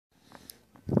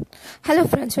Hello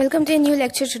friends, welcome to a new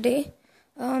lecture today.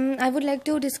 I would like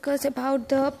to discuss about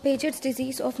the Paget's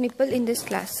disease of nipple in this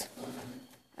class.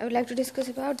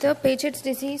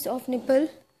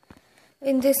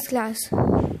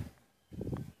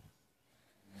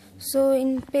 So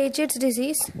in Paget's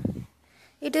disease,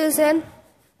 it is an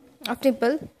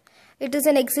eczematoid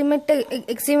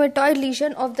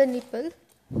lesion of the nipple.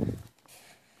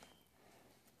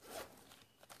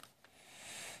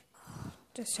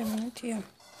 Just a minute here.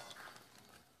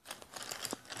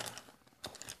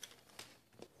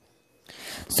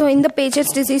 So in the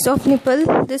Paget's disease of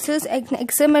nipple, this is an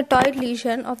eczematoid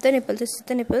lesion of the nipple. This is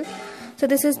the nipple. So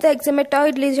this is the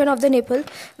eczematoid lesion of the nipple,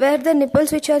 where the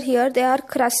nipples which are here, they are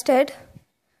crusted,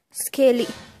 scaly,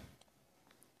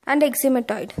 and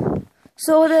eczematoid.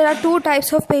 So there are two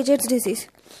types of Paget's disease.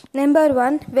 Number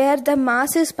one, where the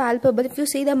mass is palpable. If you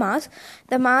see the mass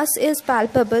is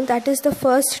palpable. That is the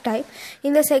first type.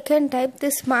 In the second type,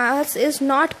 this mass is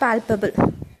not palpable.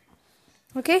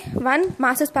 Okay, one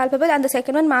mass is palpable and the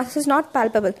second one mass is not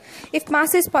palpable. If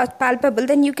mass is palpable,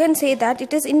 then you can say that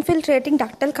it is infiltrating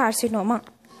ductal carcinoma.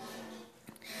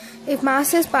 If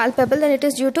mass is palpable, then it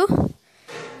is due to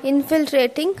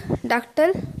infiltrating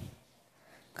ductal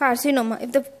carcinoma.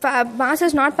 If the mass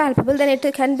is not palpable, then it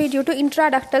can be due to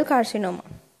intraductal carcinoma.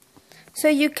 So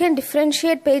you can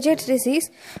differentiate Paget's disease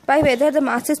by whether the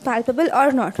mass is palpable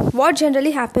or not. What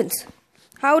generally happens?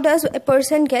 How does a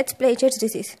person get Paget's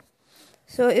disease?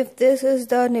 So if this is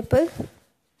the nipple,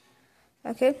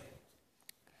 okay,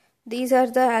 these are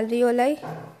the alveoli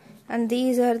and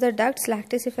these are the ducts,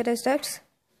 lacticiferous ducts.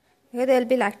 Okay, there will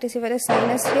be lacticiferous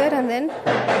sinus here and then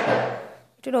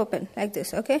it will open like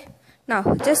this. Okay,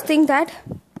 now just think that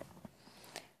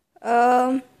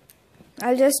I'll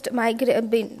just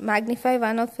magnify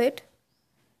one of it.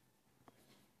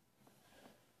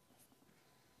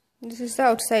 This is the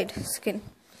outside skin.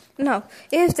 Now,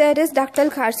 if there is ductal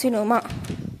carcinoma,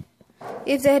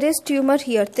 if there is tumor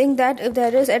here, think that if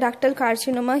there is a ductal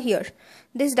carcinoma here,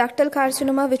 this ductal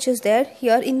carcinoma which is there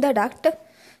here in the duct,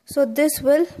 so this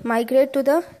will migrate to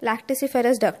the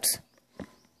lacticiferous ducts,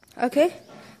 okay,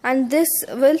 and this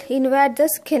will invade the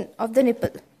skin of the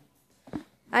nipple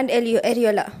and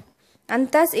areola,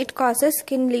 and thus it causes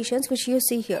skin lesions which you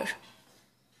see here.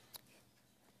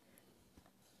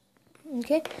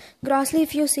 Okay, grossly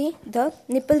if you see the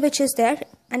nipple which is there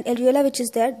and areola which is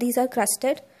there, these are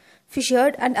crusted,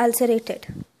 fissured and ulcerated.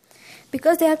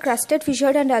 Because they are crusted,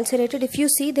 fissured and ulcerated, if you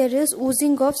see there is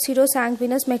oozing of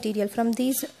serosanguinous material from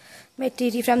these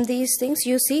things,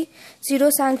 you see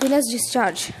serosanguinous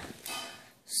discharge.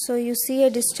 So you see a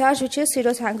discharge which is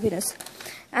serosanguinous.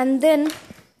 And then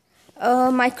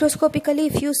microscopically,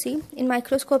 if you see,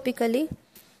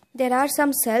 there are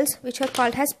some cells which are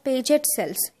called as Paget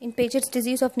cells. In Paget's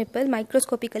disease of nipple,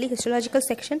 microscopically, histological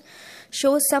section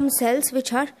shows some cells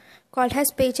which are called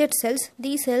as Paget cells.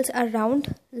 These cells are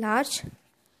round, large,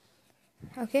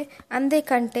 okay, and they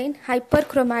contain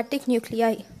hyperchromatic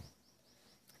nuclei.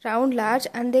 Round, large,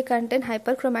 and they contain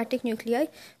hyperchromatic nuclei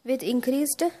with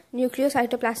increased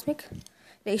nucleocytoplasmic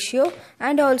ratio,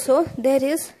 and also there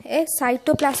is a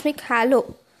cytoplasmic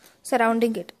halo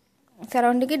surrounding it.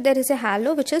 There is a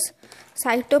halo which is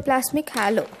cytoplasmic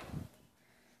halo.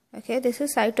 Okay, this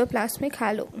is cytoplasmic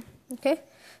halo. Okay,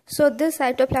 so this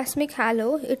cytoplasmic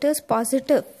halo, it is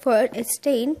positive for a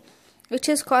stain which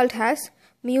is called as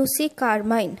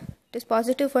mucicarmine. It is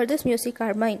positive for this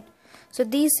mucicarmine. So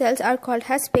these cells are called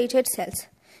as Paget cells.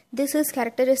 This is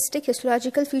characteristic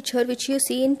histological feature which you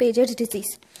see in Paget's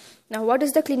disease. Now what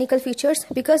is the clinical features?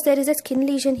 Because there is a skin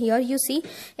lesion here, you see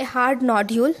a hard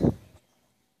nodule.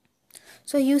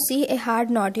 So you see a hard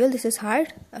nodule, this is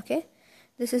hard, okay,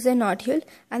 this is a nodule,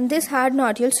 and this hard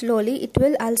nodule slowly it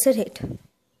will ulcerate,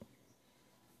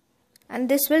 and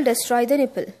this will destroy the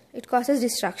nipple, it causes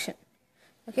destruction.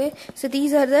 Okay, so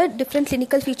these are the different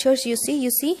clinical features you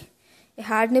see a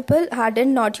hard nipple,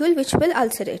 hardened nodule which will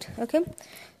ulcerate. Okay,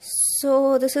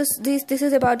 so this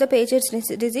is about the Paget's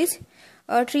disease.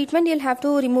 Treatment, you'll have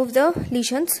to remove the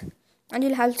lesions, and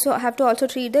you'll have to also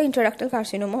treat the intraductal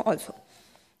carcinoma also.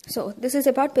 So this is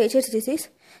about Paget's disease.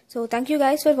 So thank you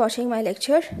guys for watching my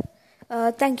lecture.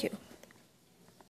 Thank you.